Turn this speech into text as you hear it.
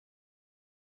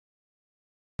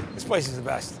This place is the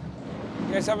best.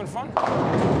 You guys having fun?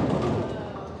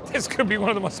 This could be one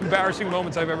of the most embarrassing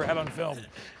moments I've ever had on film.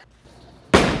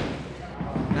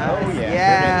 Oh,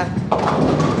 yeah.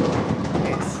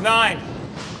 Nice. 9.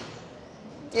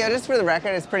 Yeah, just for the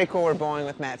record, it's pretty cool we're bowling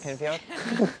with Matt Pinfield.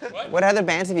 What other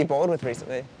bands have you bowled with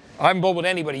recently? I haven't bowled with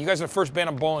anybody. You guys are the first band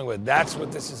I'm bowling with. That's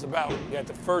what this is about. You got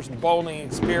the first bowling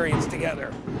experience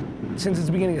together. Since it's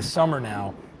the beginning of summer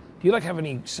now, do you have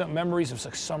any memories of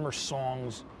summer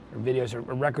songs or videos or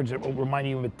records that will remind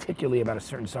you particularly about a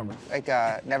certain summer? Like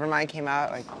Nevermind came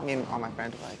out, me and all my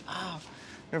friends were like, oh,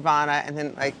 Nirvana, and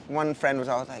then one friend was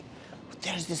always like,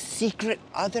 there's this secret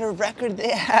other record they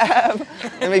have.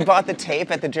 And we bought the tape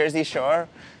at the Jersey Shore,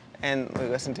 and we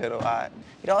listened to it a lot.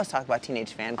 You'd always talk about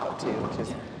Teenage Fan Club too, which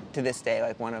is to this day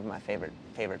one of my favorite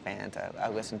bands I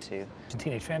listen to.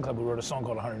 Teenage Fan Club, we wrote a song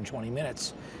called 120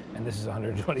 Minutes, and this is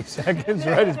 120 seconds,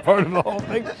 right? It's part of the whole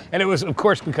thing. And it was, of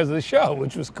course, because of the show,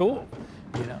 which was cool.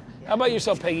 How about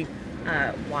yourself, Peggy?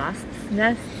 Wasp's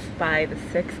Nests by The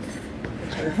Sixth,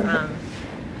 which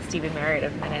is Stephen Merritt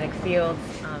of Magnetic Fields.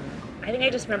 I think I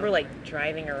just remember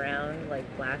driving around,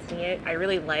 blasting it. I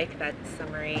really like that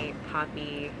summery,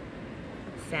 poppy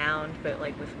sound, but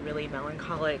with really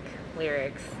melancholic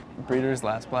lyrics. Breeders'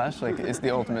 Last Splash, it's the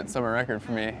ultimate summer record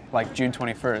for me. June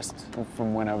 21st,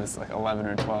 from when I was 11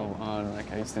 or 12 on,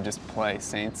 I used to just play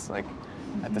Saints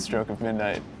at the stroke of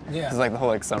midnight. Yeah. It's the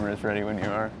whole summer is ready when you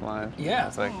are live. Yeah.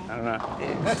 It's I don't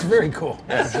know. That's very cool.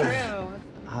 That's true.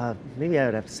 Maybe I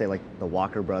would have to say the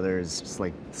Walker Brothers, just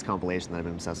this compilation that I've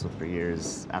been obsessed with for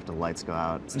years. After the Lights Go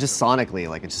Out, just sonically,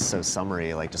 it's just so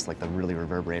summery. Just the really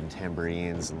reverberating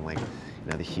tambourines and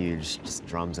the huge just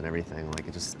drums and everything.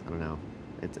 I don't know.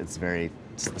 It's very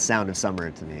the sound of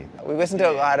summer to me. We listened to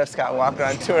a lot of Scott Walker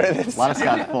on tour. A lot of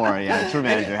Scott 4, yeah. Tour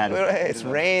manager had it. It's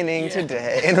raining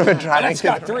today, and we're driving. That's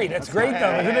Scott 3. That's great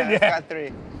though, isn't it? Yeah. Scott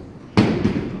 3.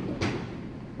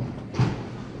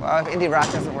 Well, if indie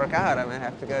rock doesn't work out, I'm gonna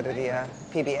have to go to the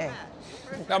PBA.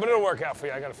 No, but it'll work out for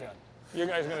you. I got a feeling. You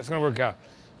guys, it's gonna work out.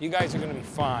 You guys are gonna be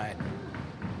fine.